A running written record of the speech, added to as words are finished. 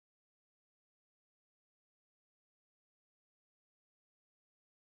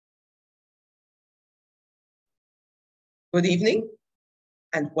Good evening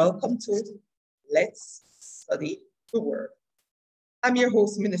and welcome to Let's Study the Word. I'm your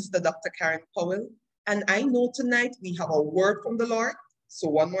host, Minister Dr. Karen Powell, and I know tonight we have a word from the Lord. So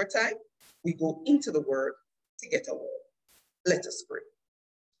one more time, we go into the word to get a word. Let us pray.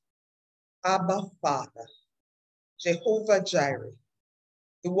 Abba Father, Jehovah Jireh,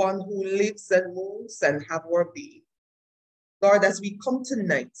 the one who lives and moves and have our being. Lord, as we come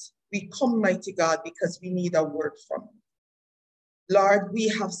tonight, we come, mighty God, because we need a word from you. Lord, we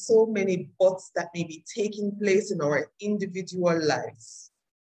have so many buts that may be taking place in our individual lives.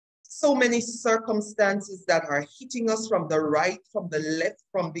 So many circumstances that are hitting us from the right, from the left,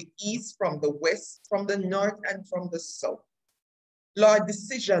 from the east, from the west, from the north, and from the south. Lord,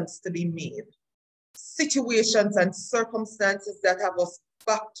 decisions to be made, situations and circumstances that have us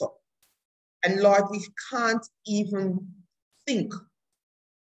backed up. And Lord, we can't even think.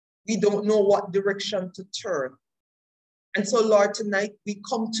 We don't know what direction to turn. And so, Lord, tonight we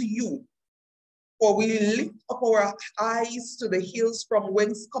come to you, for we lift up our eyes to the hills from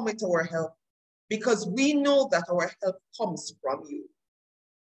whence cometh our help, because we know that our help comes from you.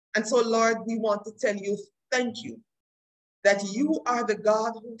 And so, Lord, we want to tell you thank you, that you are the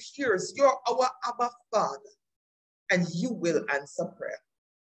God who hears. You're our Abba Father, and you will answer prayer.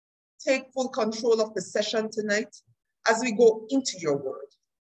 Take full control of the session tonight as we go into your word.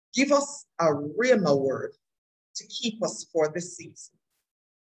 Give us a Rhema word to keep us for this season.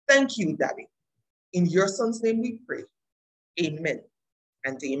 Thank you, Daddy. In your son's name we pray. Amen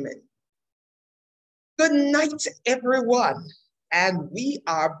and amen. Good night, everyone. And we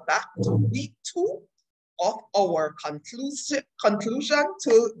are back to week 2 of our conclusion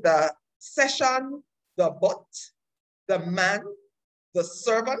to the session, the but, the man, the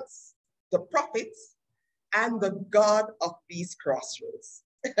servants, the prophets, and the God of these crossroads.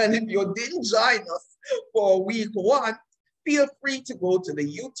 And if you didn't join us for week 1, feel free to go to the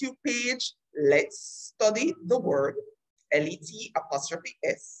YouTube page, Let's Study the Word,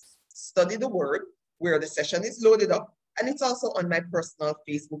 LET''S, Study the Word, where the session is loaded up. And it's also on my personal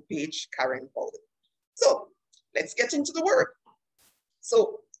Facebook page, Karen Powell. So let's get into the word.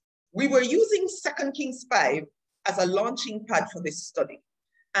 So we were using 2 Kings 5 as a launching pad for this study.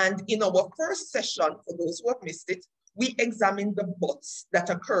 And in our first session, for those who have missed it, we examined the buts that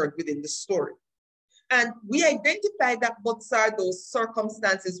occurred within the story. And we identified that buts are those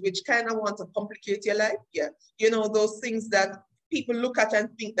circumstances which kind of want to complicate your life. Yeah, you know, those things that people look at and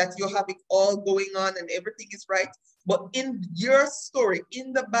think that you have it all going on and everything is right. But in your story,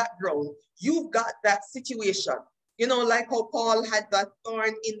 in the background, you've got that situation. You know, like how Paul had that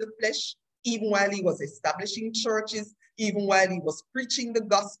thorn in the flesh, even while he was establishing churches, even while he was preaching the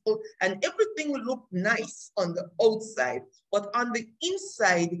gospel, and everything looked nice on the outside. But on the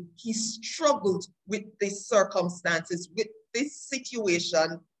inside, he struggled with these circumstances, with this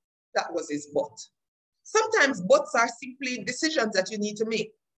situation that was his but. Sometimes buts are simply decisions that you need to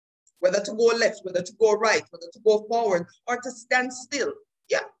make, whether to go left, whether to go right, whether to go forward, or to stand still.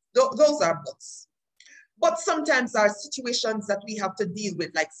 Yeah, those are buts. But sometimes there are situations that we have to deal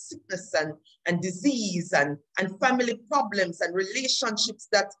with, like sickness and disease and family problems and relationships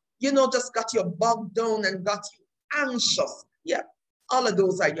that, you know, just got you bogged down and got you anxious. Yeah, all of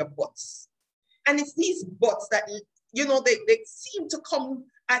those are your buts. And it's these buts that, you know, they seem to come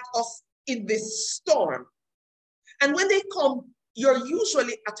at us in this storm. And when they come, you're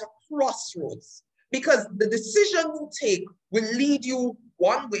usually at a crossroads, because the decision you take will lead you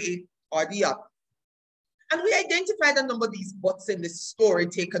one way or the other. And we identified a number of these buts in this story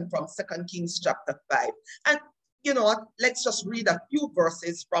taken from 2 Kings chapter 5. And you know what, let's just read a few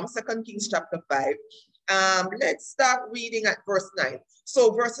verses from 2 Kings chapter 5. Let's start reading at verse 9.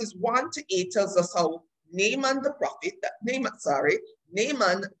 So verses 1 to 8 tells us how Naaman the prophet,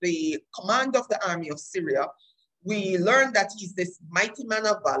 Naaman, the commander of the army of Syria, we learn that he's this mighty man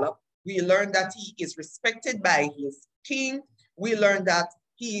of valor. We learn that he is respected by his king. We learn that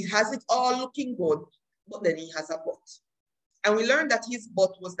he has it all looking good, but then he has a but. And we learned that his but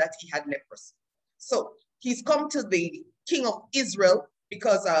was that he had leprosy. So he's come to the king of Israel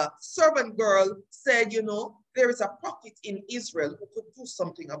because a servant girl said, you know, there is a prophet in Israel who could do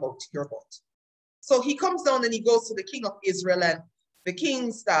something about your but. So he comes down and he goes to the king of Israel, and the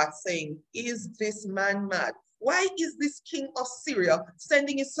king starts saying, is this man mad? Why is this king of Syria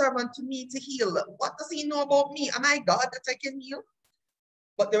sending his servant to me to heal? What does he know about me? Am I God that I can heal?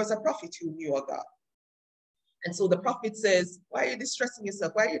 But there was a prophet who knew a God. And so the prophet says, why are you distressing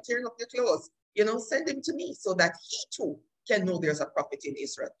yourself? Why are you tearing up your clothes? You know, send him to me so that he too can know there's a prophet in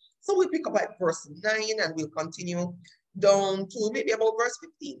Israel. So we pick up at verse 9 and we'll continue down to maybe about verse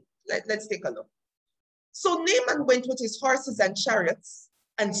 15. Let's take a look. So Naaman went with his horses and chariots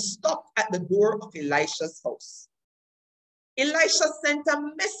and stopped at the door of Elisha's house. Elisha sent a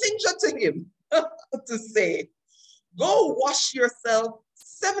messenger to him to say, go wash yourself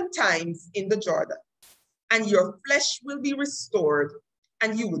 7 times in the Jordan, and your flesh will be restored,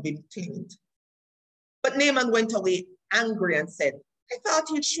 and you will be cleaned. But Naaman went away angry and said, I thought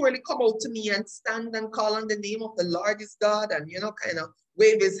he'd surely come out to me and stand and call on the name of the Lord his God and, kind of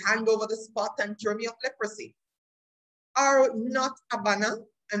wave his hand over the spot and cure me of leprosy. Are not Abana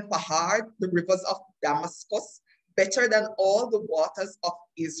and Pahar, the rivers of Damascus, better than all the waters of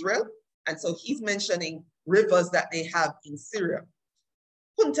Israel? And so he's mentioning rivers that they have in Syria.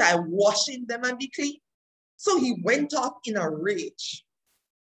 Couldn't I wash in them and be clean? So he went off in a rage.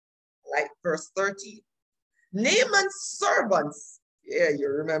 Like verse 30. Naaman's servants, yeah, you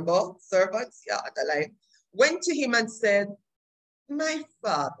remember servants, yeah, the line, went to him and said, my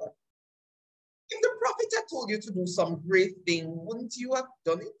father, if the prophet had told you to do some great thing, wouldn't you have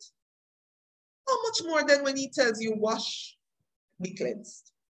done it? How much more than when he tells you, wash, be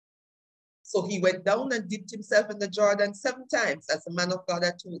cleansed? So he went down and dipped himself in the Jordan 7 times, as the man of God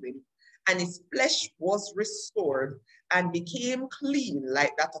had told him, and his flesh was restored and became clean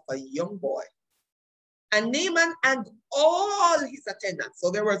like that of a young boy. And Naaman and all his attendants,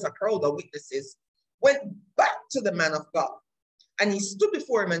 so there was a crowd of witnesses, went back to the man of God. And he stood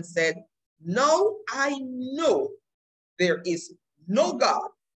before him and said, now I know there is no God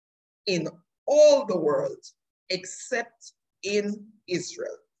in all the world except in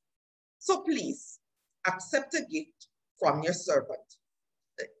Israel. So please accept a gift from your servant.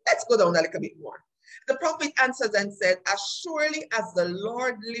 Let's go down a little bit more. The prophet answered and said, as surely as the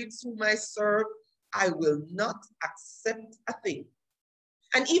Lord lives whom I serve, I will not accept a thing.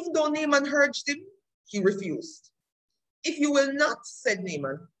 And even though Naaman urged him, he refused. If you will not, said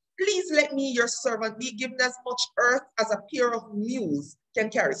Naaman, please let me, your servant, be given as much earth as a pair of mules can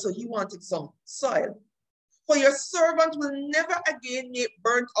carry. So he wanted some soil. For your servant will never again make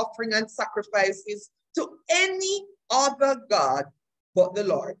burnt offering and sacrifices to any other God but the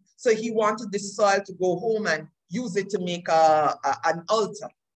Lord. So he wanted this soil to go home and use it to make an altar.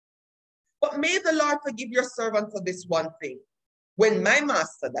 But may the Lord forgive your servant for this one thing. When my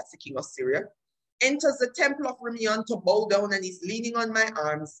master, that's the king of Syria, enters the temple of Rimmon to bow down and is leaning on my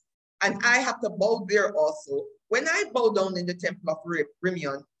arms, and I have to bow there also, when I bow down in the temple of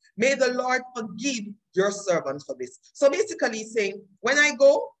Rimmon, may the Lord forgive your servant for this. So basically he's saying, when I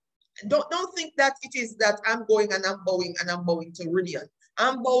go, don't think that it is that I'm going and I'm bowing to Rimmon.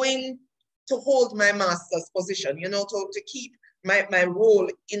 I'm bowing to hold my master's position, to keep my role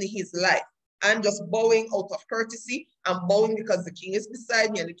in his life. I'm just bowing out of courtesy. I'm bowing because the king is beside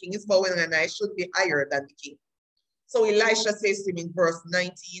me and the king is bowing and I should be higher than the king. So Elisha says to him in verse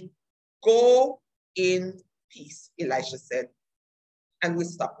 19, go in peace, Elisha said. And we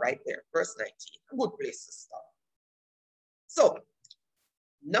stop right there, verse 19, a good place to stop. So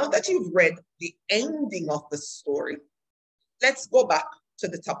now that you've read the ending of the story, let's go back to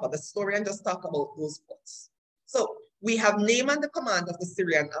the top of the story and just talk about those parts. So we have Naaman, the commander of the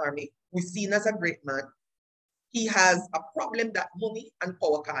Syrian army, who is seen as a great man. He has a problem that money and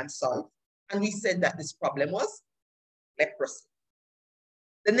power can't solve. And we said that this problem was leprosy.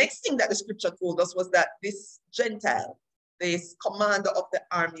 The next thing that the scripture told us was that this Gentile, this commander of the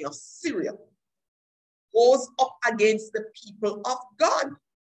army of Syria, goes up against the people of God.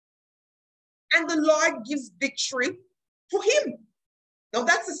 And the Lord gives victory to him. Now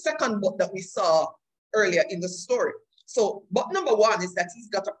that's the second book that we saw earlier in the story. So, but number one is that he's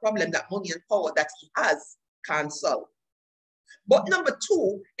got a problem that money and power that he has can't solve. But number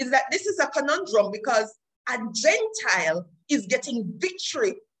two is that this is a conundrum because a Gentile is getting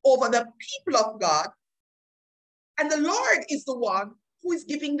victory over the people of God. And the Lord is the one who is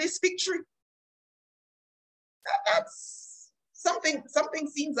giving this victory. That's something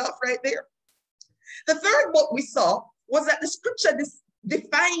seems off right there. The third book we saw was that the scripture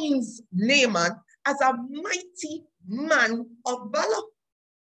defines Naaman as a mighty man of valor.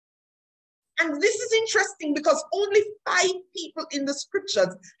 And this is interesting because only 5 people in the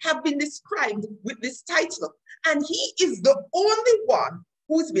scriptures have been described with this title. And he is the only one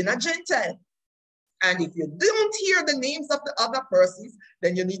who's been a Gentile. And if you don't hear the names of the other persons,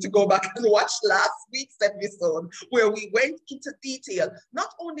 then you need to go back and watch last week's episode where we went into detail, not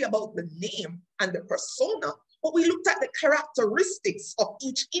only about the name and the persona, but we looked at the characteristics of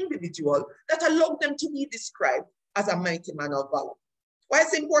each individual that allowed them to be described as a mighty man of valor. Why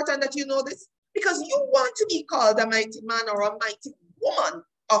is it important that you know this? Because you want to be called a mighty man or a mighty woman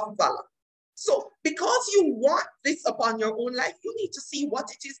of valor. So because you want this upon your own life, you need to see what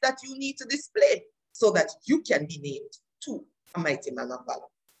it is that you need to display. so that you can be named to a mighty man of valor.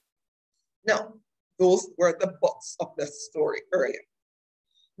 Now, those were the buts of the story earlier.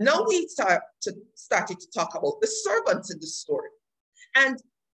 Now we started to talk about the servants in the story. And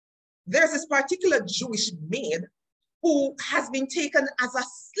there's this particular Jewish maid who has been taken as a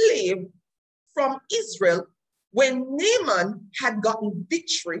slave from Israel when Naaman had gotten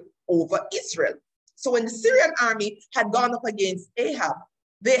victory over Israel. So when the Syrian army had gone up against Ahab,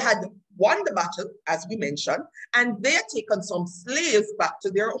 they had won the battle, as we mentioned, and they had taken some slaves back to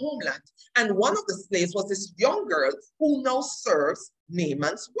their homeland. And one of the slaves was this young girl who now serves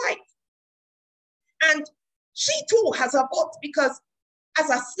Naaman's wife. And she too has a but, because as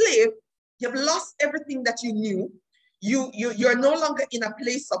a slave, you've lost everything that you knew. You're no longer in a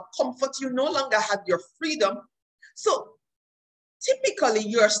place of comfort. You no longer have your freedom. So typically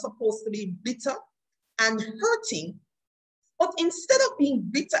you're supposed to be bitter and hurting. But instead of being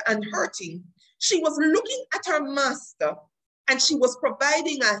bitter and hurting, she was looking at her master and she was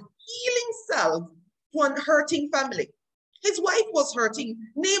providing a healing salve to an hurting family. His wife was hurting.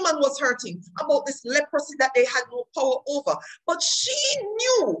 Naaman was hurting about this leprosy that they had no power over. But she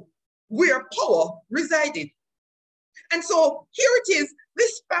knew where power resided. And so here it is.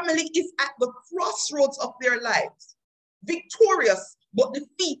 This family is at the crossroads of their lives. Victorious, but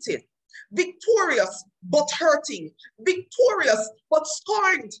defeated. Victorious, but hurting. Victorious, but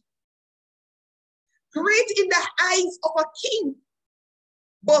scorned. Great in the eyes of a king,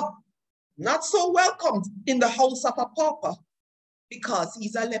 but not so welcomed in the house of a pauper because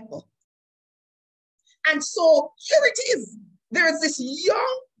he's a leper. And so here it is. There's this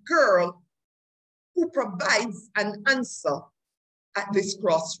young girl who provides an answer at this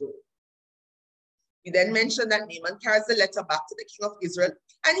crossroad. We then mentioned that Naaman carries the letter back to the king of Israel,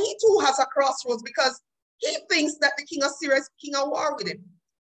 and he too has a crossroads because he thinks that the king of Syria is king of war with him.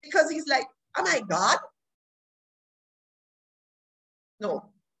 Because he's like, am I God? No.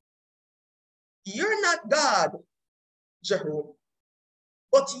 You're not God, Jehoram.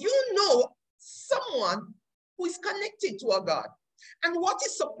 But you know someone who is connected to a God. And what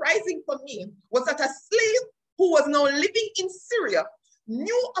is surprising for me was that a slave who was now living in Syria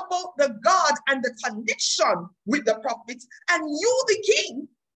knew about the God and the connection with the prophets, and you, the king,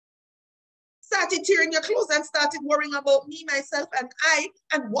 started tearing your clothes and started worrying about me, myself, and I,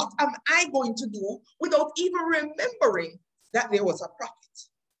 and what am I going to do, without even remembering that there was a prophet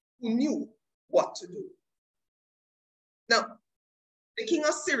who knew what to do. Now, the king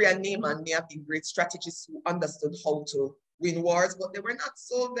of Syria, Naaman, may have been great strategists who understood how to win wars, but they were not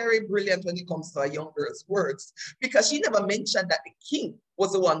so very brilliant when it comes to a young girl's words, because she never mentioned that the king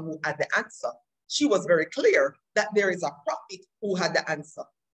was the one who had the answer. She was very clear that there is a prophet who had the answer.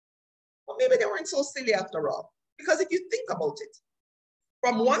 But maybe they weren't so silly after all, because if you think about it,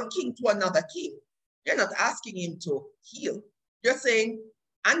 from one king to another king, you're not asking him to heal. You're saying,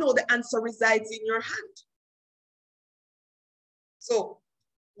 I know the answer resides in your hand. So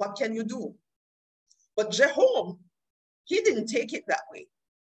what can you do? But Jehoram, he didn't take it that way.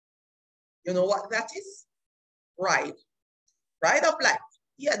 You know what that is? Pride. Pride of life.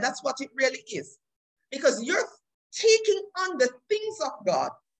 Yeah, that's what it really is. Because you're taking on the things of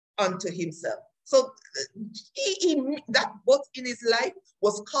God unto himself. So that but in his life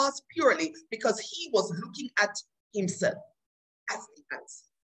was caused purely because he was looking at himself as the answer,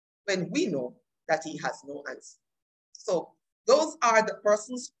 when we know that he has no answer. So those are the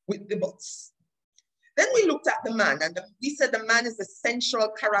persons with the buts. Then we looked at the man, and we said the man is the central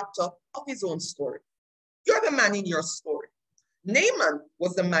character of his own story. You're the man in your story. Naaman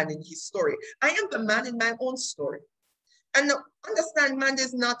was the man in his story. I am the man in my own story. And understand, man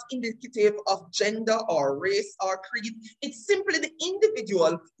is not indicative of gender or race or creed. It's simply the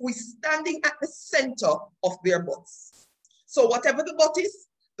individual who is standing at the center of their buts. So whatever the but is,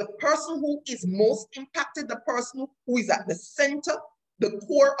 the person who is most impacted, the person who is at the center, the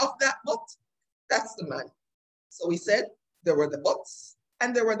core of that but, that's the man. So we said there were the buts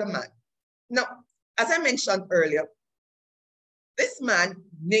and there were the man. Now, as I mentioned earlier, this man,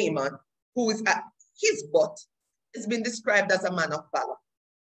 Naaman, who is at his butt, has been described as a man of valor.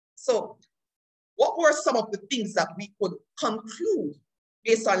 So what were some of the things that we could conclude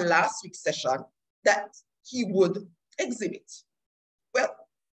based on last week's session that he would exhibit? Well,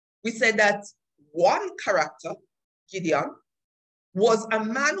 we said that one character, Gideon, was a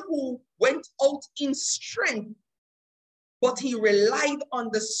man who went out in strength, but he relied on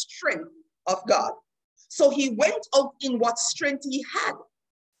the strength of God. So he went out in what strength he had,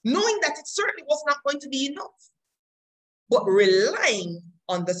 knowing that it certainly was not going to be enough, but relying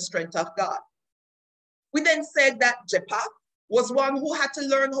on the strength of God. We then said that Jephthah was one who had to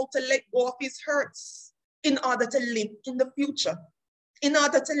learn how to let go of his hurts in order to live in the future. In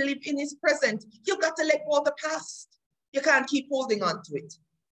order to live in his present, you got to let go of the past. You can't keep holding on to it.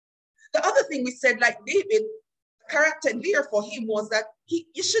 The other thing we said, like David, character there for him was that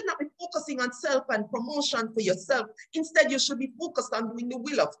you should not be focusing on self and promotion for yourself. Instead, you should be focused on doing the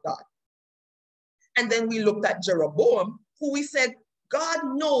will of God. And then we looked at Jeroboam, who we said, God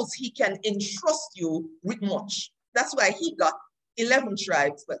knows he can entrust you with much. That's why he got 11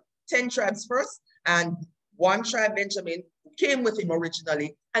 tribes, but 10 tribes first, and 1 tribe, Benjamin, who came with him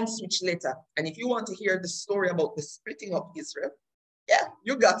originally and switched later. And if you want to hear the story about the splitting of Israel, yeah,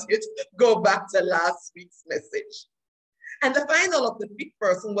 you got it. Go back to last week's message. And the final of the 5th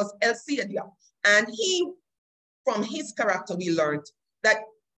person was Elseadiah. And he, from his character, we learned that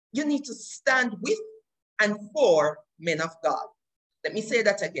you need to stand with and for men of God. Let me say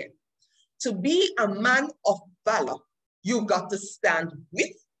that again. To be a man of valor, you've got to stand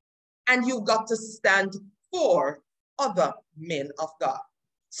with and you've got to stand for other men of God.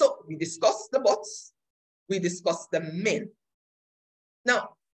 So we discussed the buts, we discussed the men. Now,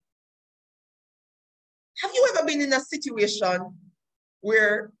 have you ever been in a situation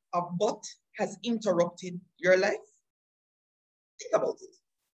where a but has interrupted your life? Think about it.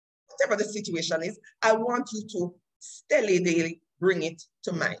 Whatever the situation is, I want you to steadily bring it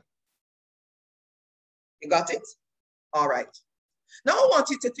to mind. You got it? All right. Now I want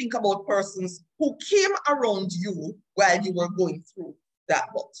you to think about persons who came around you while you were going through that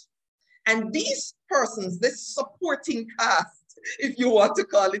but. And these persons, this supporting cast, if you want to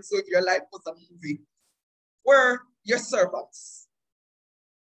call it so, if your life was a movie, were your servants.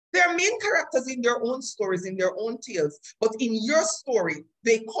 They are main characters in their own stories, in their own tales, but in your story,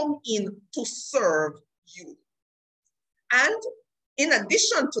 they come in to serve you. And in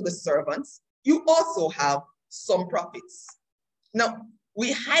addition to the servants, you also have some prophets. Now,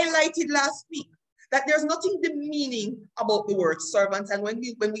 we highlighted last week that there's nothing demeaning about the word servant. And when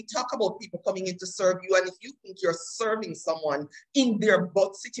we talk about people coming in to serve you, and if you think you're serving someone in their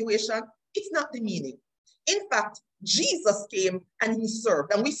but situation, it's not demeaning. In fact, Jesus came and he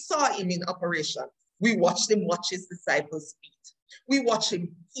served, and we saw him in operation. We watched him wash his disciples' feet. We watched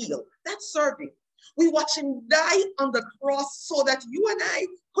him heal. That's serving. We watched him die on the cross so that you and I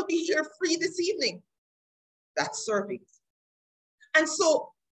could be here free this evening. That's serving. And so,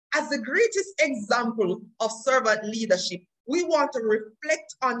 as the greatest example of servant leadership, we want to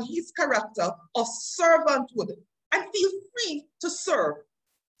reflect on his character of servanthood and feel free to serve.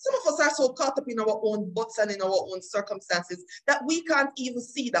 Some of us are so caught up in our own butts and in our own circumstances that we can't even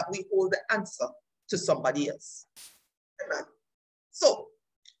see that we hold the answer to somebody else. Amen. So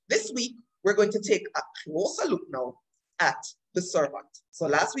this week, we're going to take a closer look now at the servant. So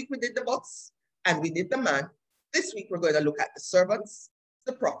last week we did the butts and we did the man. This week, we're going to look at the servants,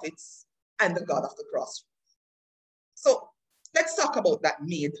 the prophets, and the God of the crossroads. So let's talk about that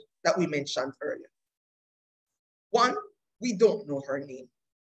maid that we mentioned earlier. One, we don't know her name.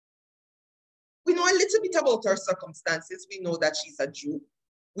 We know a little bit about her circumstances. We know that she's a Jew.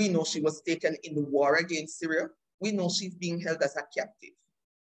 We know she was taken in the war against Syria. We know she's being held as a captive.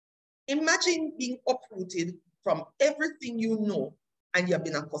 Imagine being uprooted from everything you know and you've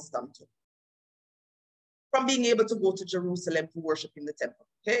been accustomed to. From being able to go to Jerusalem to worship in the temple.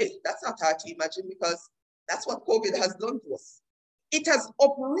 Hey, that's not hard to imagine because that's what COVID has done to us. It has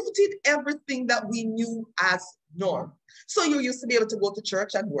uprooted everything that we knew as norm. So you used to be able to go to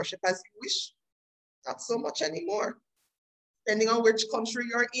church and worship as you wish. Not so much anymore. Depending on which country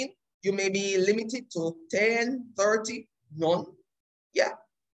you're in, you may be limited to 10, 30, none. Yeah.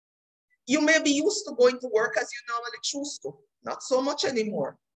 You may be used to going to work as you normally choose to. Not so much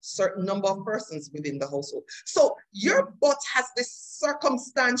anymore. Certain number of persons within the household. So your but has this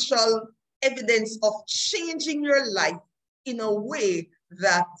circumstantial evidence of changing your life in a way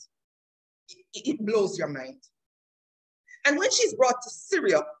that it blows your mind. And when she's brought to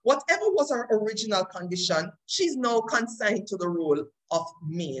Syria, whatever was her original condition, she's now consigned to the role of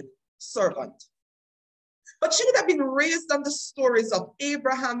maid, servant. But she would have been raised on the stories of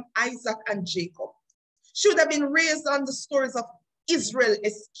Abraham, Isaac, and Jacob. She would have been raised on the stories of Israel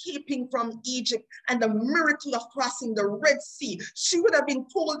escaping from Egypt and the miracle of crossing the Red Sea. She would have been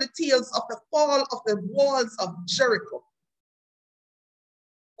told the tales of the fall of the walls of Jericho.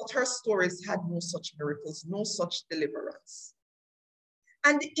 But her stories had no such miracles, no such deliverance.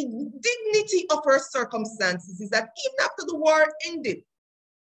 And the indignity of her circumstances is that even after the war ended,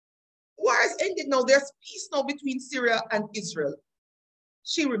 war has ended now, there's peace now between Syria and Israel,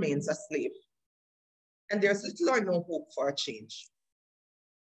 she remains a slave. And there's little or no hope for a change.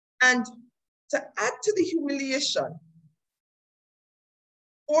 And to add to the humiliation,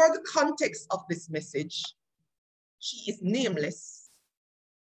 for the context of this message, she is nameless,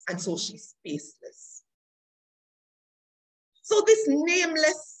 and so she's faceless. So this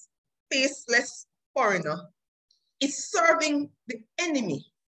nameless, faceless foreigner is serving the enemy,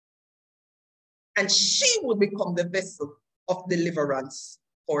 and she would become the vessel of deliverance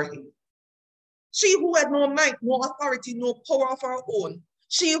for him. She who had no might, no authority, no power of her own.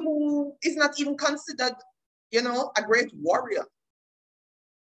 She who is not even considered, a great warrior,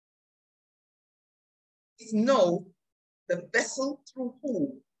 is now the vessel through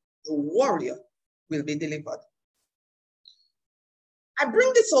whom the warrior will be delivered. I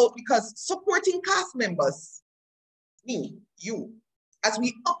bring this out because supporting cast members, me, you, as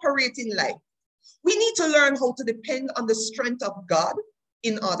we operate in life, we need to learn how to depend on the strength of God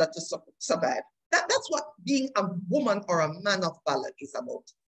in order to survive. That's what being a woman or a man of valor is about.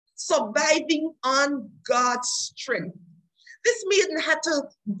 Surviving on God's strength. This maiden had to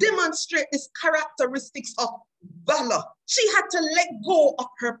demonstrate these characteristics of valor. She had to let go of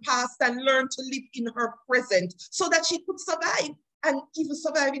her past and learn to live in her present so that she could survive and even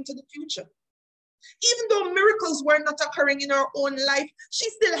survive into the future. Even though miracles were not occurring in her own life, she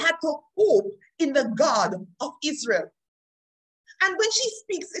still had to hope in the God of Israel. And when she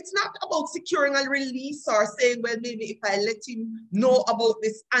speaks, it's not about securing a release or saying, well, maybe if I let him know about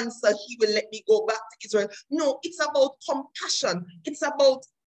this answer, he will let me go back to Israel. No, it's about compassion. It's about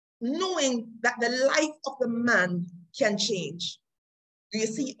knowing that the life of the man can change. Do you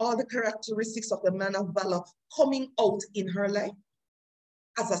see all the characteristics of the man of valor coming out in her life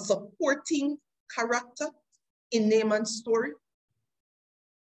as a supporting character in Naaman's story?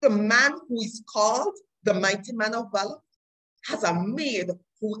 The man who is called the mighty man of valor has a maid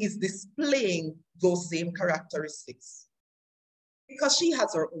who is displaying those same characteristics because she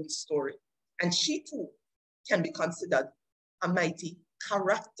has her own story, and she too can be considered a mighty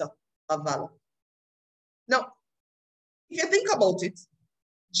character of valor. Now, if you think about it,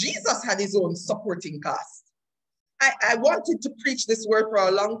 Jesus had his own supporting cast. I wanted to preach this word for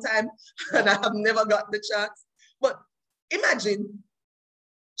a long time, and I have never got the chance. But imagine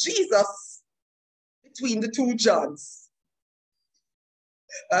Jesus between the two Johns.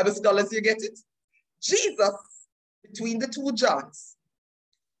 Bible scholars, you get it? Jesus between the two Johns.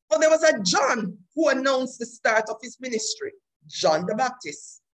 But there was a John who announced the start of his ministry, John the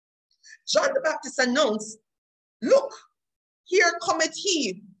Baptist. John the Baptist announced, look, here cometh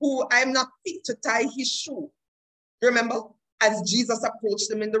he who I am not fit to tie his shoe. Remember, as Jesus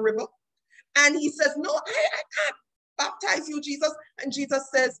approached him in the river? And he says, no, I can't baptize you, Jesus. And Jesus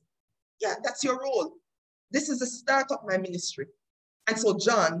says, yeah, that's your role. This is the start of my ministry. And so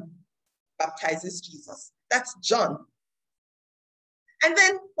John baptizes Jesus. That's John. And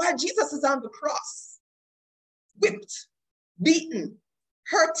then while Jesus is on the cross, whipped, beaten,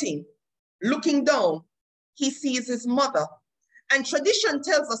 hurting, looking down, he sees his mother. And tradition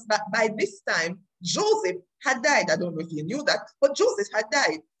tells us that by this time, Joseph had died. I don't know if you knew that, but Joseph had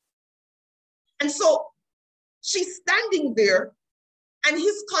died. And so she's standing there, and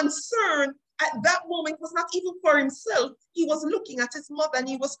his concern at that moment was not even for himself. He was looking at his mother and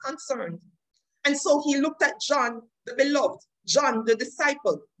he was concerned. And so he looked at John, the beloved, John, the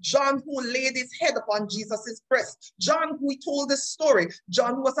disciple, John who laid his head upon Jesus's breast, John who he told the story,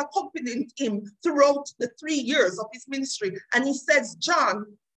 John who was accompanying him throughout the 3 years of his ministry. And he says, John,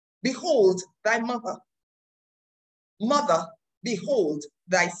 behold thy mother. Mother, behold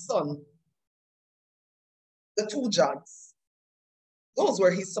thy son. The two Johns. Those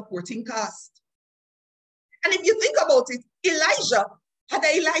were his supporting cast. And if you think about it, Elijah had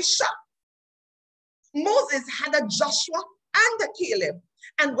a Elisha. Moses had a Joshua and a Caleb.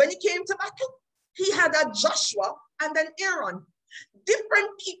 And when he came to battle, he had a Joshua and an Aaron. Different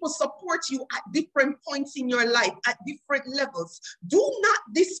people support you at different points in your life, at different levels. Do not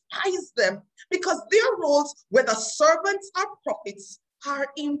despise them because their roles, whether servants or prophets, are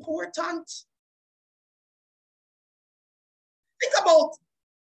important. Think about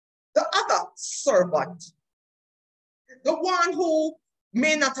the other servant, the one who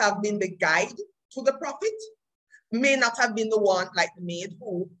may not have been the guide to the prophet, may not have been the one like the maid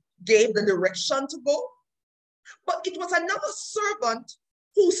who gave the direction to go, but it was another servant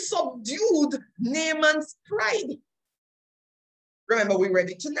who subdued Naaman's pride. Remember, we read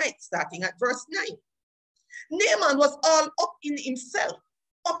it tonight, starting at verse 9. Naaman was all up in himself,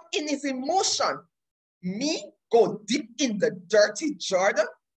 up in his emotion. Me go deep in the dirty Jordan?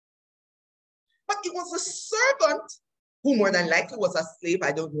 But it was a servant who more than likely was a slave.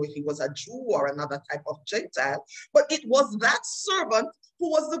 I don't know if he was a Jew or another type of Gentile, but it was that servant who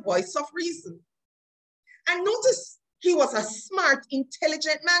was the voice of reason. And notice He was a smart,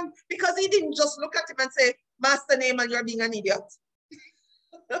 intelligent man because he didn't just look at him and say, Master Naaman, you're being an idiot.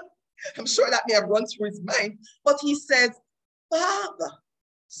 I'm sure that may have run through his mind. But he says, Father,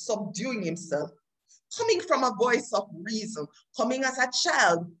 subduing himself, coming from a voice of reason, coming as a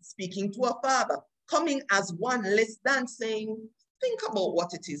child, speaking to a father, coming as one less than, saying, think about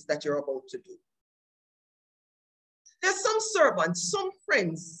what it is that you're about to do. There's some servants, some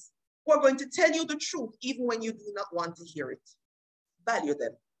friends who are going to tell you the truth even when you do not want to hear it. Value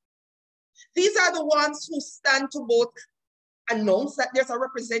them. These are the ones who stand to both announce that there's a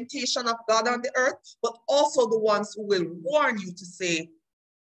representation of God on the earth, but also the ones who will warn you to say,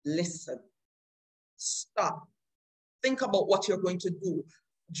 listen, stop, think about what you're going to do.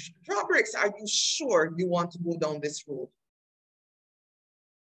 Drawbreaks, are you sure you want to go down this road?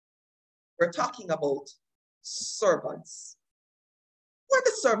 We're talking about servants. Who are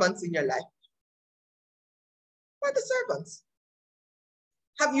the servants in your life? Who are the servants?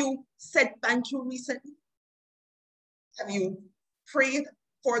 Have you said thank you recently? Have you prayed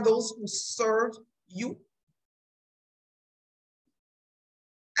for those who serve you?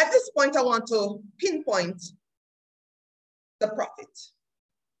 At this point, I want to pinpoint the prophet.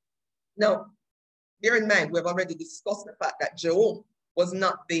 Now, bear in mind, we've already discussed the fact that Jerome was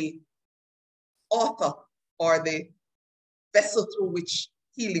not the author or the vessel through which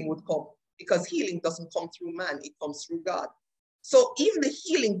healing would come, because healing doesn't come through man, it comes through God. So even the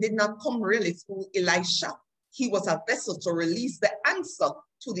healing did not come really through Elisha. He was a vessel to release the answer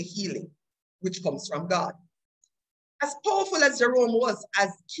to the healing, which comes from God. As powerful as Jerome was as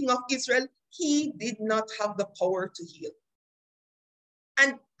king of Israel, he did not have the power to heal.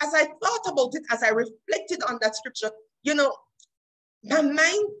 And as I thought about it, as I reflected on that scripture, you know, my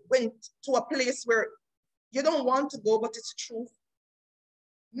mind went to a place where you don't want to go, but it's the truth.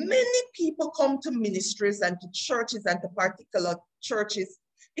 Many people come to ministries and to churches and to particular churches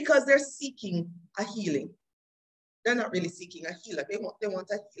because they're seeking a healing. They're not really seeking a healer. They want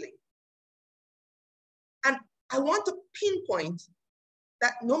a healing. And I want to pinpoint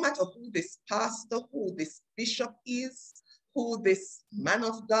that no matter who this pastor, who this bishop is, who this man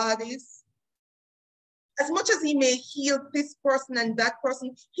of God is, as much as he may heal this person and that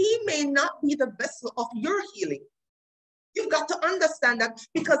person, he may not be the vessel of your healing. You've got to understand that,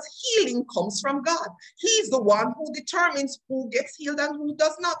 because healing comes from God. He's the one who determines who gets healed and who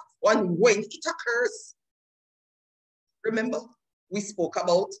does not, and when it occurs. Remember, we spoke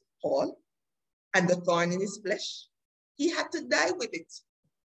about Paul and the thorn in his flesh. He had to die with it.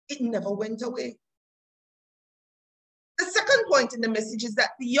 It never went away. The second point in the message is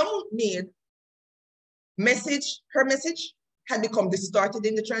that the young maid her message had become distorted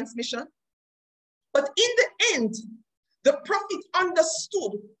in the transmission. But in the end, the prophet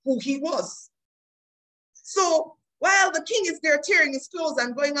understood who he was. So while the king is there tearing his clothes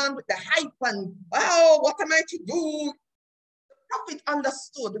and going on with the hype and, oh, what am I to do? The prophet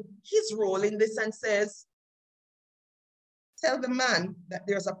understood his role in this and says, tell the man that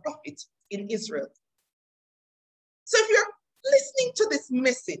there's a prophet in Israel. So if you're listening to this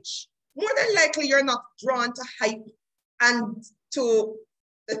message, more than likely you're not drawn to hype and to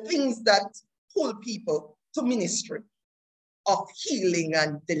the things that pull people to ministry of healing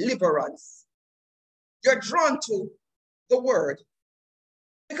and deliverance. You're drawn to the word,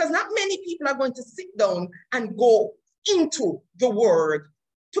 because not many people are going to sit down and go into the word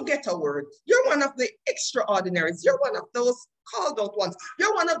to get a word. You're one of the extraordinaries. You're one of those called out ones.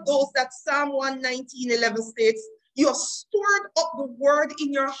 You're one of those that Psalm 119:11 states, you have stored up the word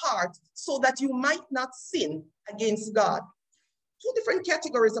in your heart so that you might not sin against God. Two different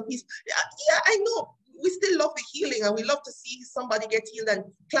categories of peace. Yeah, I know. We still love the healing and we love to see somebody get healed and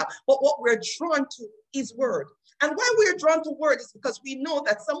clap. But what we're drawn to is word. And why we're drawn to word is because we know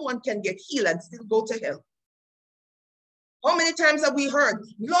that someone can get healed and still go to hell. How many times have we heard,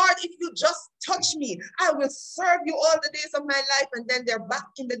 Lord, if you just touch me, I will serve you all the days of my life, and then they're back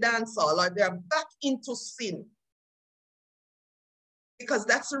in the dance hall or they're back into sin. Because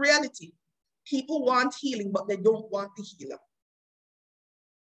that's the reality. People want healing, but they don't want the healer.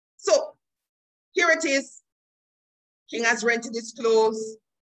 So here it is. King has rented his clothes.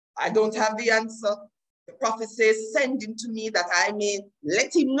 I don't have the answer. The prophet says, send him to me that I may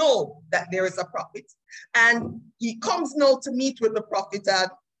let him know that there is a prophet. And he comes now to meet with the prophet, and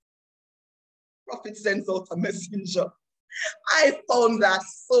the prophet sends out a messenger. I found that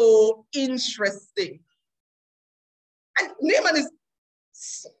so interesting. And Naaman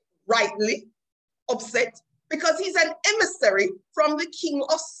is rightly upset because he's an emissary from the king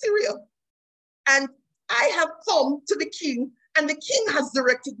of Syria. And I have come to the king And the king has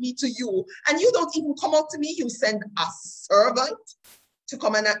directed me to you. And you don't even come out to me. You send a servant to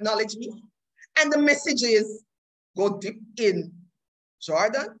come and acknowledge me. And the message is, go dip in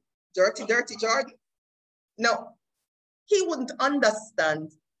Jordan, dirty, dirty Jordan. Now, he wouldn't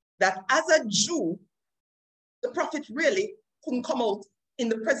understand that as a Jew, the prophet really couldn't come out in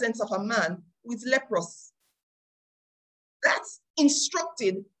the presence of a man who is leprous. That's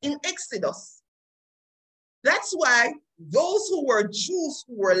instructed in Exodus. That's why those who were Jews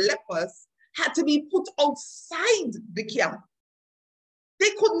who were lepers had to be put outside the camp. They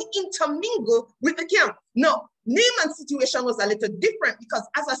couldn't intermingle with the camp. Now, Naaman's situation was a little different because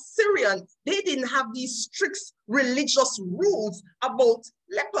as a Syrian, they didn't have these strict religious rules about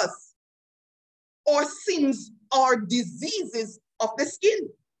lepers or sins or diseases of the skin.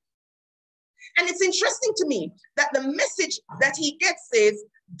 And it's interesting to me that the message that he gets says,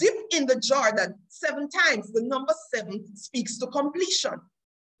 dip in the Jordan 7 times. The number 7 speaks to completion.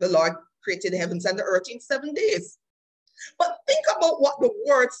 The Lord created the heavens and the earth in 7 days. But think about what the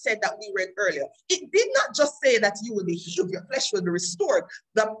word said that we read earlier. It did not just say that you will be healed, your flesh will be restored.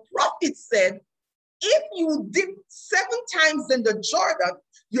 The prophet said, if you dip 7 times in the Jordan,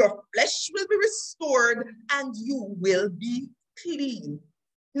 your flesh will be restored and you will be clean.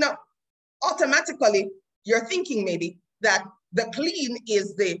 Now, automatically, you're thinking maybe that the clean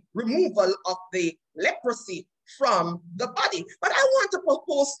is the removal of the leprosy from the body. But I want to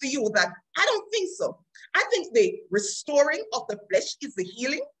propose to you that I don't think so. I think the restoring of the flesh is the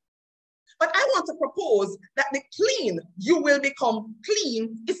healing. But I want to propose that the clean, you will become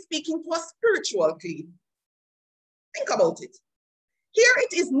clean, is speaking to a spiritual clean. Think about it. Here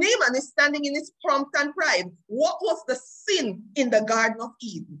it is, Naaman is standing in his prompt and pride. What was the sin in the Garden of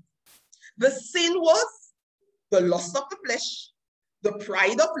Eden? The sin was the lust of the flesh, the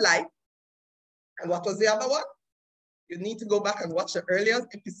pride of life, and what was the other one? You need to go back and watch the earlier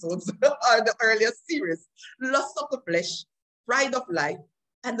episodes or the earlier series. Lust of the flesh, pride of life,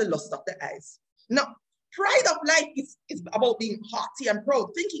 and the lust of the eyes. Now, pride of life is about being haughty and proud,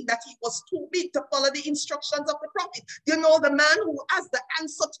 thinking that he was too big to follow the instructions of the prophet. You know, the man who has the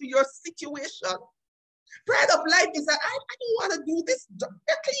answer to your situation. Pride of life is that I don't want to do this. There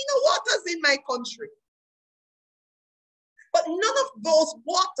are cleaner waters in my country. But none of those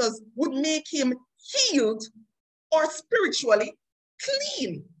waters would make him healed or spiritually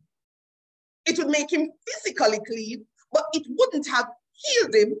clean. It would make him physically clean, but it wouldn't have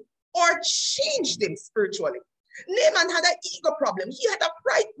healed him or changed him spiritually. Naaman had an ego problem. He had a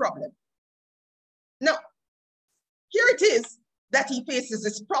pride problem. Now, here it is that he faces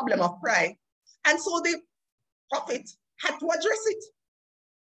this problem of pride. And so the prophet had to address it.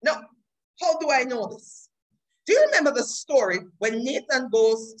 Now, how do I know this? Do you remember the story when Nathan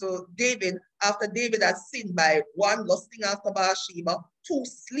goes to David after David has sinned by 1, lusting after Bathsheba, 2,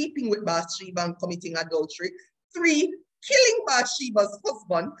 sleeping with Bathsheba and committing adultery, 3, killing Bathsheba's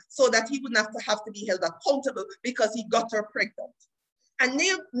husband so that he wouldn't have to be held accountable because he got her pregnant. And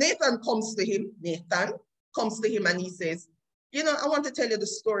Nathan comes to him and he says, you know, I want to tell you the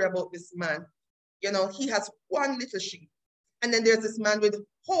story about this man. You know, he has 1 little sheep. And then there's this man with a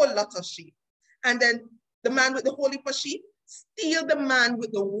whole lot of sheep. And then the man with the whole heap of sheep steal the man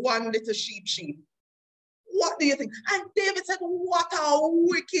with the 1 little sheep. What do you think? And David said, what a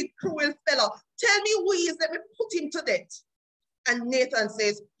wicked, cruel fellow. Tell me who he is, let me put him to death. And Nathan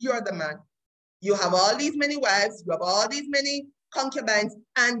says, you're the man. You have all these many wives, you have all these many concubines,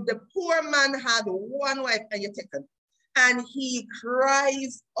 and the poor man had 1 wife and you take him. And he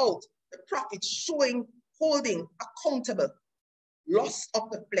cries out, the prophet holding accountable, lust of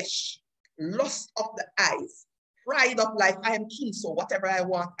the flesh, lust of the eyes, pride of life. I am king, so whatever I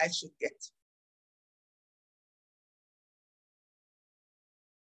want, I should get.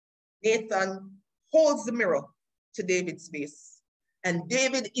 Nathan holds the mirror to David's face, and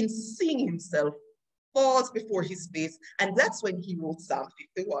David, in seeing himself, falls before his face, and that's when he wrote Psalm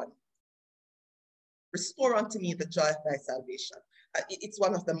 51. Restore unto me the joy of thy salvation. It's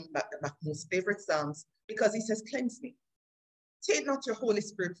one of my most favorite Psalms because he says, cleanse me. Take not your Holy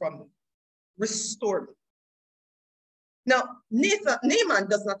Spirit from me. Restore me. Now, Naaman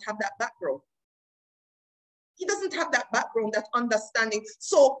does not have that background. He doesn't have that background, that understanding.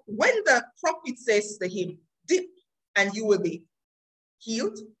 So when the prophet says to him, dip and you will be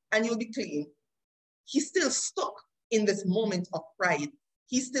healed and you'll be clean, he's still stuck in this moment of pride.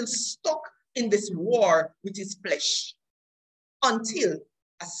 He's still stuck in this war with his flesh until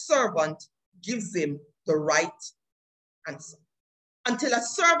a servant gives him the right answer. Until a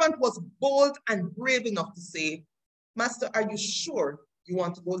servant was bold and brave enough to say, Master, are you sure you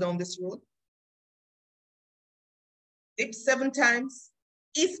want to go down this road? dip 7 times,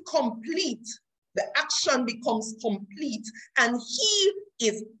 is complete. The action becomes complete and he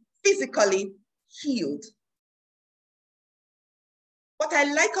is physically healed. What I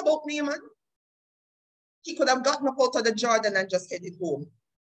like about Naaman, he could have gotten up out of the Jordan and just headed home,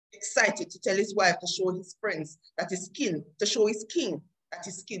 excited to tell his wife, to show his friends that his skin, to show his king that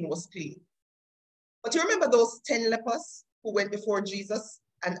his skin was clean. But you remember those 10 lepers who went before Jesus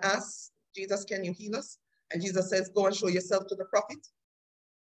and asked, Jesus, can you heal us? And Jesus says, go and show yourself to the prophet.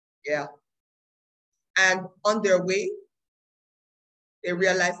 Yeah. And on their way, they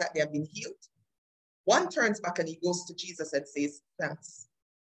realize that they have been healed. One turns back and he goes to Jesus and says, thanks.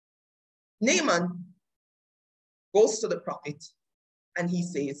 Naaman goes to the prophet and he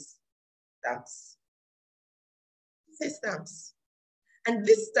says, thanks. He says, thanks. And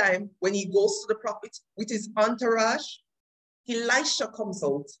this time, when he goes to the prophet with his entourage, Elisha comes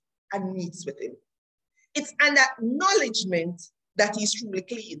out and meets with him. It's an acknowledgement that he's truly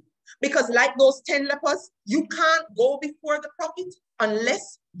clean. Because like those 10 lepers, you can't go before the prophet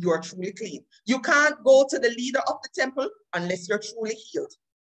unless you're truly clean. You can't go to the leader of the temple unless you're truly healed.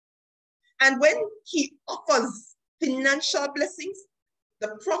 And when he offers financial blessings,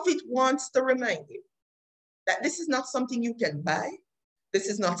 the prophet wants to remind him that this is not something you can buy. This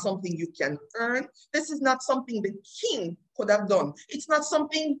is not something you can earn. This is not something the king could have done. It's not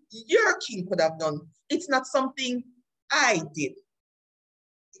something your king could have done. It's not something I did.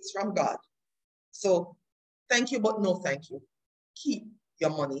 It's from God. So thank you, but no thank you. Keep your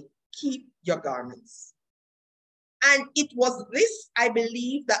money. Keep your garments. And it was this, I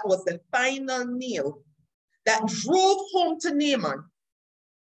believe, that was the final nail that drove home to Naaman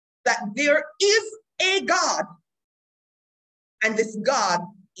that there is a God, and this God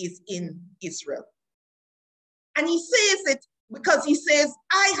is in Israel. And he says it because he says,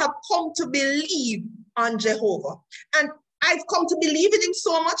 I have come to believe on Jehovah. And I've come to believe in him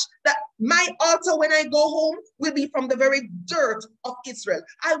so much that my altar when I go home will be from the very dirt of Israel.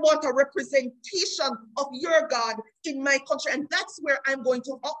 I want a representation of your God in my country. And that's where I'm going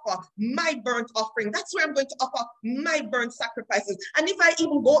to offer my burnt offering. That's where I'm going to offer my burnt sacrifices. And if I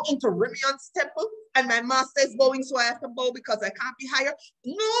even go into Rimeon's temple and my master is bowing, so I have to bow because I can't be higher.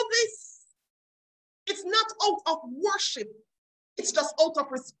 Know this. It's not out of worship. It's just out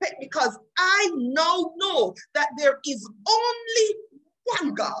of respect because I now know that there is only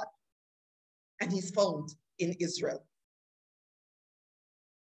one God and he's found in Israel.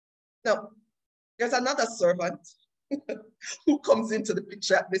 Now, there's another servant who comes into the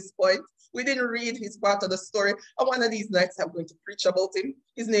picture at this point. We didn't read his part of the story. And one of these nights I'm going to preach about him.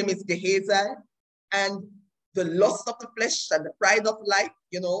 His name is Gehazi, and the lust of the flesh and the pride of life,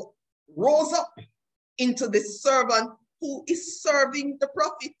 rose up into this servant who is serving the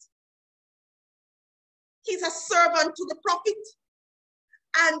prophet. He's a servant to the prophet.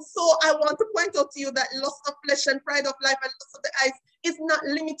 And so I want to point out to you that lust of flesh and pride of life and lust of the eyes is not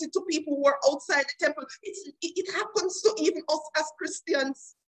limited to people who are outside the temple. It happens to even us as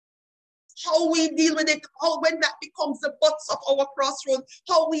Christians. How we deal with it, when that becomes the butts of our crossroad,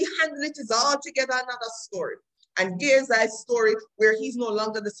 how we handle it is altogether another story. And Gehazi's story, where he's no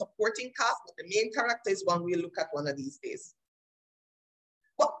longer the supporting cast, but the main character is one we'll look at one of these days.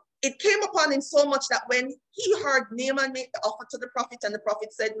 But it came upon him so much that when he heard Naaman make the offer to the prophet and the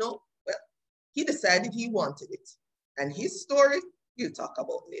prophet said no, well, he decided he wanted it. And his story, we'll talk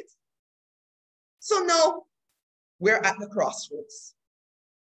about later. So now we're at the crossroads.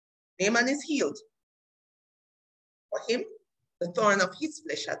 Naaman is healed. For him, the thorn of his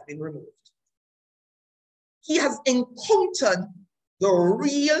flesh has been removed. He has encountered the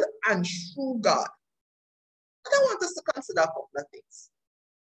real and true God. And I want us to consider a couple of things.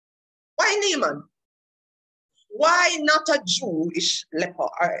 Why Naaman? Why not a Jewish leper?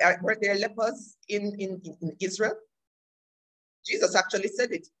 Were there lepers in Israel? Jesus actually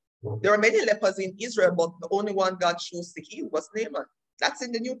said it. There were many lepers in Israel, but the only one God chose to heal was Naaman. That's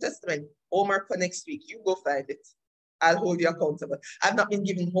in the New Testament. Homework for next week. You go find it. I'll hold you accountable. I've not been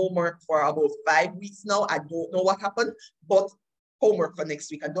giving homework for about 5 weeks now. I don't know what happened, but homework for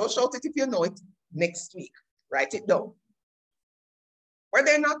next week. And don't shout it if you know it. Next week. Write it down. Were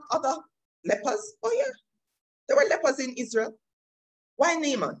there not other lepers? Oh yeah. There were lepers in Israel. Why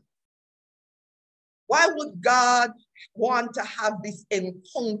Naaman? Why would God want to have this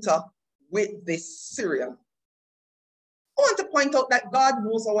encounter with this Syrian? I want to point out that God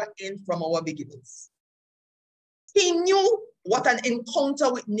knows our end from our beginnings. He knew what an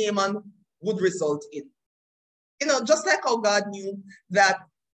encounter with Naaman would result in. Just like how God knew that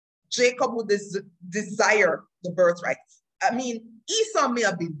Jacob would desire the birthright. I mean, Esau may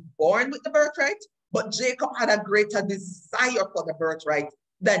have been born with the birthright, but Jacob had a greater desire for the birthright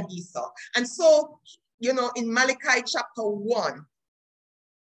than Esau. And so, you know, in Malachi chapter 1,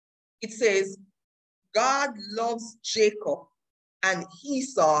 it says, God loves Jacob and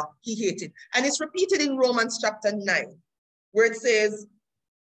Esau he hated. And it's repeated in Romans chapter 9, where it says,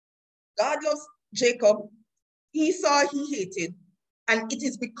 God loves Jacob, Esau he hated, and it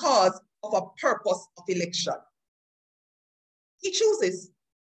is because of a purpose of election. He chooses.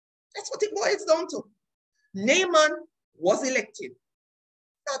 That's what it boils down to. Naaman was elected.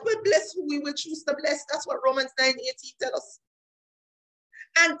 God will bless who we will choose to bless. That's what Romans 9:18 tells us.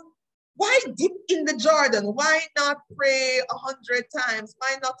 And why dip in the Jordan? Why not pray 100 times?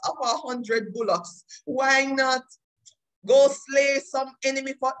 Why not offer 100 bullocks? Why not go slay some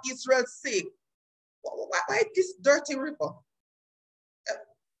enemy for Israel's sake? Why this dirty river?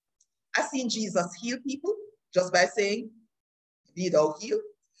 I've seen Jesus heal people just by saying, be thou healed.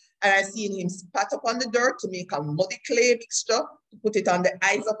 And I've seen him spat upon the dirt to make a muddy clay mixture, to put it on the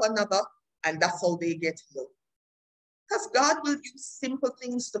eyes of another, and that's how they get healed. Because God will use simple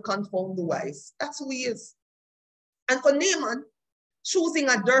things to confound the wise. That's who he is. And for Naaman, choosing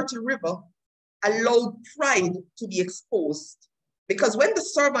a dirty river allowed pride to be exposed. Because when the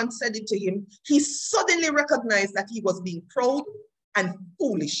servant said it to him, he suddenly recognized that he was being proud and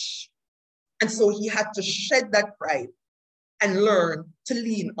foolish. And so he had to shed that pride and learn to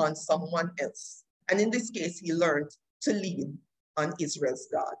lean on someone else. And in this case, he learned to lean on Israel's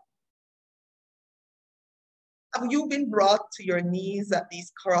God. Have you been brought to your knees at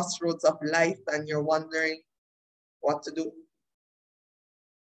these crossroads of life and you're wondering what to do?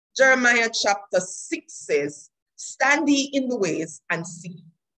 Jeremiah chapter 6 says, stand ye in the ways and see,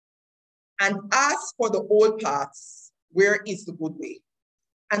 and ask for the old paths, where is the good way,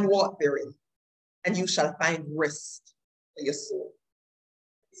 and walk therein, and you shall find rest for your soul.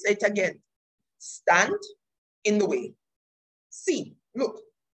 Say it again. Stand in the way. See, look.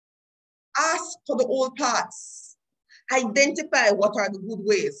 Ask for the old paths. Identify what are the good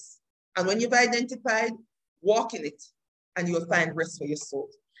ways. And when you've identified, walk in it, and you will find rest for your soul.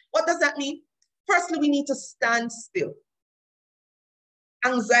 What does that mean? Firstly, we need to stand still.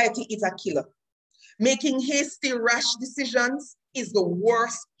 Anxiety is a killer. Making hasty, rash decisions is the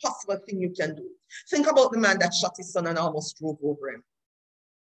worst possible thing you can do. Think about the man that shot his son and almost drove over him.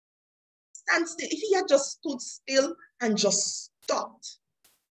 Stand still. If he had just stood still and just stopped.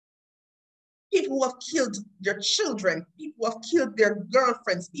 People who have killed their children, people who have killed their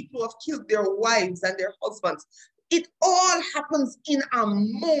girlfriends, people who have killed their wives and their husbands. It all happens in a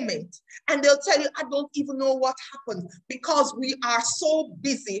moment. And they'll tell you, I don't even know what happened, because we are so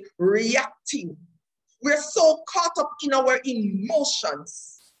busy reacting. We're so caught up in our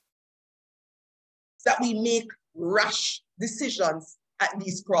emotions that we make rash decisions at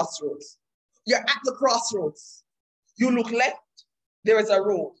these crossroads. You're at the crossroads. You look left, there is a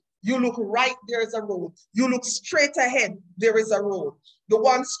road. You look right, there is a road. You look straight ahead, there is a road. The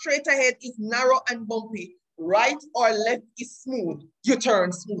one straight ahead is narrow and bumpy. Right or left is smooth. You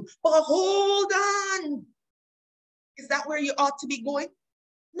turn smooth. But hold on. Is that where you ought to be going?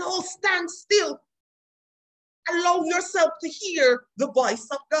 No, stand still. Allow yourself to hear the voice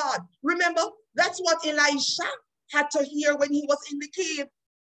of God. Remember, that's what Elisha had to hear when he was in the cave.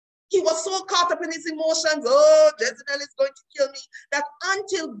 He was so caught up in his emotions. Oh, Jezebel is going to kill me. That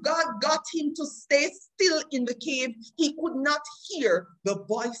until God got him to stay still in the cave, he could not hear the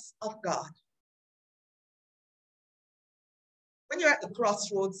voice of God. When you're at the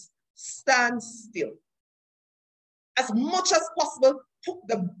crossroads, stand still. As much as possible, put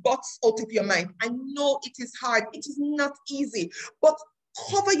the buts out of your mind. I know it is hard. It is not easy. But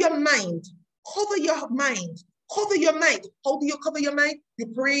cover your mind. Cover your mind. Cover your mind. How do you cover your mind? You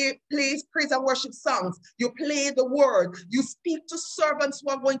pray, play praise and worship songs. You play the word. You speak to servants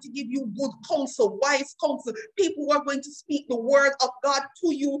who are going to give you good counsel, wise counsel, people who are going to speak the word of God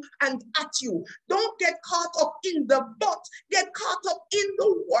to you and at you. Don't get caught up in the but. Get caught up in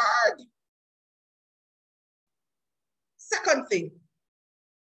the word. Second thing,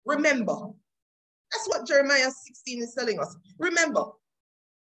 remember. That's what Jeremiah 16 is telling us. Remember.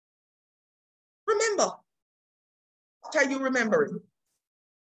 Remember. What are you remembering?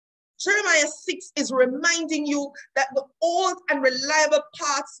 Jeremiah 6 is reminding you that the old and reliable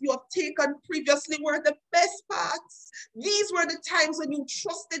paths you have taken previously were the best paths. These were the times when you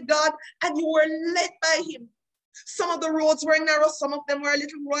trusted God and you were led by him. Some of the roads were narrow, some of them were a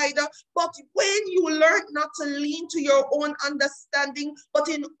little wider, but when you learned not to lean to your own understanding, but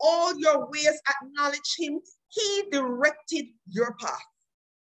in all your ways acknowledge him, he directed your path.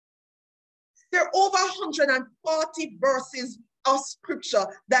 There are over 140 verses a scripture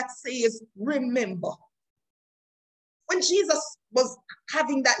that says, remember. When Jesus was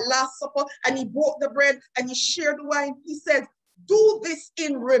having that Last Supper and he broke the bread and he shared the wine, he said, do this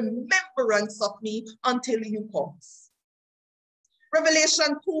in remembrance of me until you come.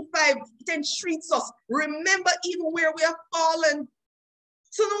 Revelation 2:5, it entreats us, remember even where we have fallen.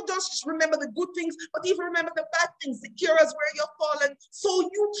 So not just remember the good things, but even remember the bad things, the areas where you've fallen, so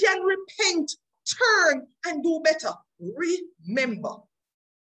you can repent, turn, and do better. Remember.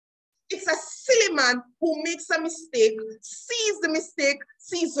 It's a silly man who makes a mistake, sees the mistake,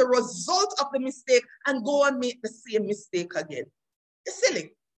 sees the result of the mistake, and go and make the same mistake again. It's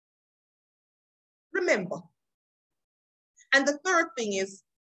silly. Remember. And the third thing is,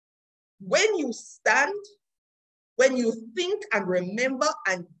 when you stand, when you think and remember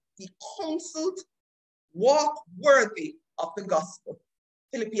and be counseled, walk worthy of the gospel.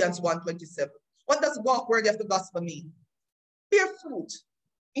 Philippians 1:27. What does walk worthy of the gospel mean? Bear fruit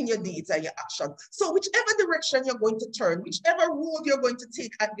in your deeds and your action. So whichever direction you're going to turn, whichever road you're going to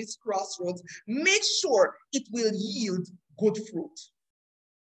take at this crossroads, make sure it will yield good fruit.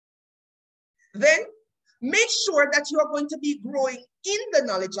 Then make sure that you're going to be growing in the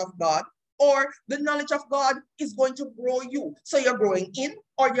knowledge of God, or the knowledge of God is going to grow you. So you're growing in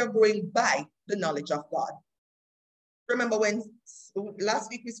or you're growing by the knowledge of God. Remember when last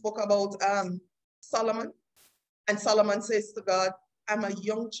week we spoke about Solomon, and Solomon says to God, I'm a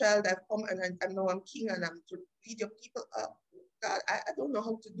young child, I've come and I know I'm king and I'm to lead your people up. God, I don't know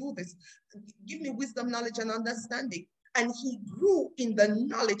how to do this. Give me wisdom, knowledge, and understanding. And he grew in the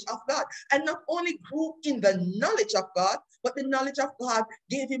knowledge of God. And not only grew in the knowledge of God, but the knowledge of God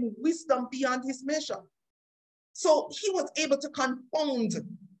gave him wisdom beyond his measure. So he was able to confound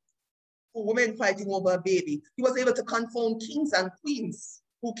women fighting over a baby. He was able to confound kings and queens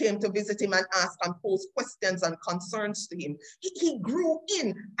who came to visit him and ask and pose questions and concerns to him. He grew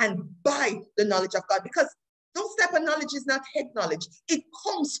in and by the knowledge of God, because those type of knowledge is not head knowledge. It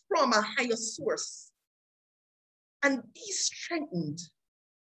comes from a higher source. And be strengthened.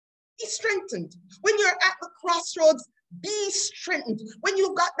 Be strengthened. When you're at the crossroads, be strengthened. When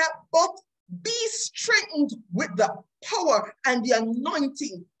you've got that book, be strengthened with the power and the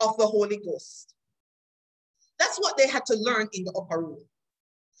anointing of the Holy Ghost. That's what they had to learn in the upper room.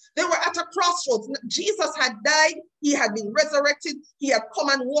 They were at a crossroads. Jesus had died. He had been resurrected. He had come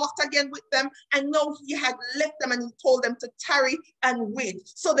and walked again with them. And now he had left them and he told them to tarry and wait.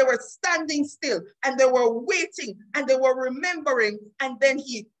 So they were standing still and they were waiting and they were remembering. And then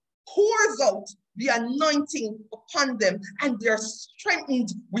he pours out the anointing upon them and they're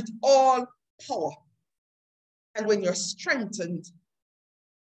strengthened with all power. And when you're strengthened,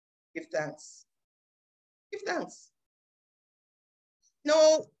 give thanks. Give thanks.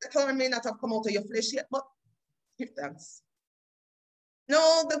 No, the thorn may not have come out of your flesh yet, but give thanks.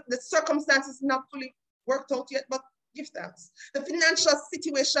 No, the circumstances not fully worked out yet, but give thanks. The financial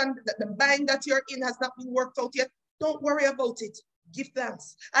situation, the bind that you're in has not been worked out yet. Don't worry about it. Give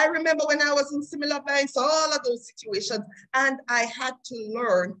thanks. I remember when I was in similar binds, all of those situations, and I had to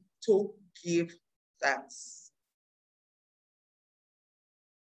learn to give thanks.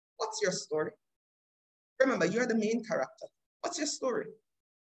 What's your story? Remember, you're the main character. What's your story?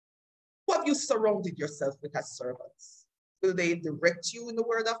 Who have you surrounded yourself with as servants? Will they direct you in the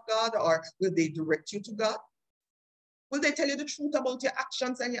word of God, or will they direct you to God? Will they tell you the truth about your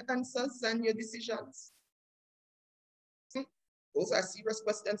actions and your answers and your decisions? Those are serious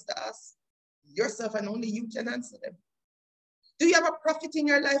questions to ask yourself, and only you can answer them. Do you have a prophet in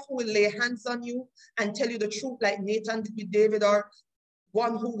your life who will lay hands on you and tell you the truth like Nathan did with David, or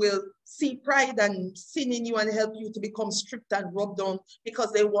one who will see pride and sin in you and help you to become stripped and rubbed down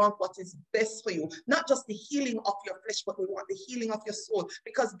because they want what is best for you? Not just the healing of your flesh, but they want the healing of your soul.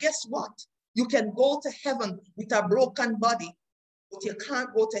 Because guess what? You can go to heaven with a broken body, but you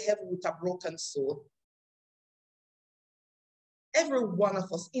can't go to heaven with a broken soul. Every one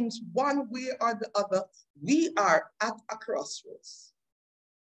of us, in one way or the other, we are at a crossroads.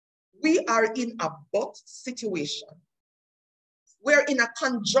 We are in a both situation. We're in a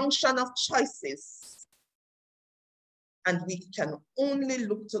conjunction of choices. And we can only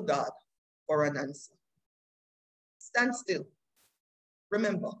look to God for an answer. Stand still,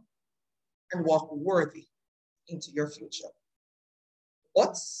 remember, and walk worthy into your future.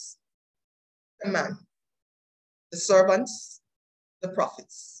 What's the man, the servants, the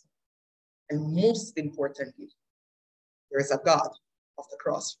prophets, and most importantly, there is a God of the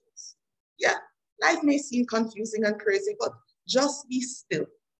crossroads. Yeah, life may seem confusing and crazy, but just be still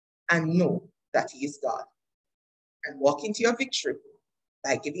and know that he is God. And walk into your victory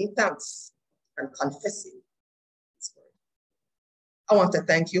by giving thanks and confessing his word. I want to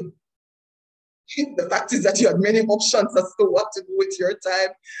thank you. The fact is that you had many options as to what to do with your time.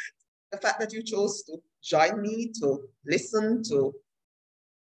 The fact that you chose to join me, to listen, to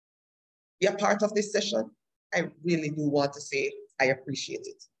be a part of this session, I really do want to say I appreciate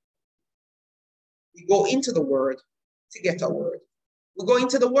it. We go into the word to get a word. We go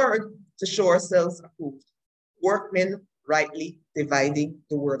into the word to show ourselves approved. Workmen rightly dividing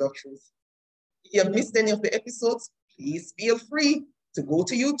the word of truth. If you have missed any of the episodes, please feel free to go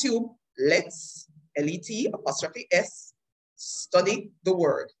to YouTube. Let's, LET''S, study the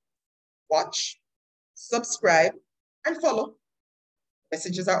word. Watch, subscribe, and follow.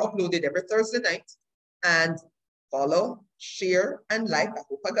 Messages are uploaded every Thursday night. And follow, share, and like, I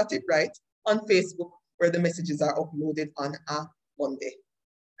hope I got it right, on Facebook, where the messages are uploaded on a Monday.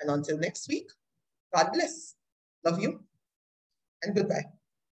 And until next week, God bless. Love you, and goodbye.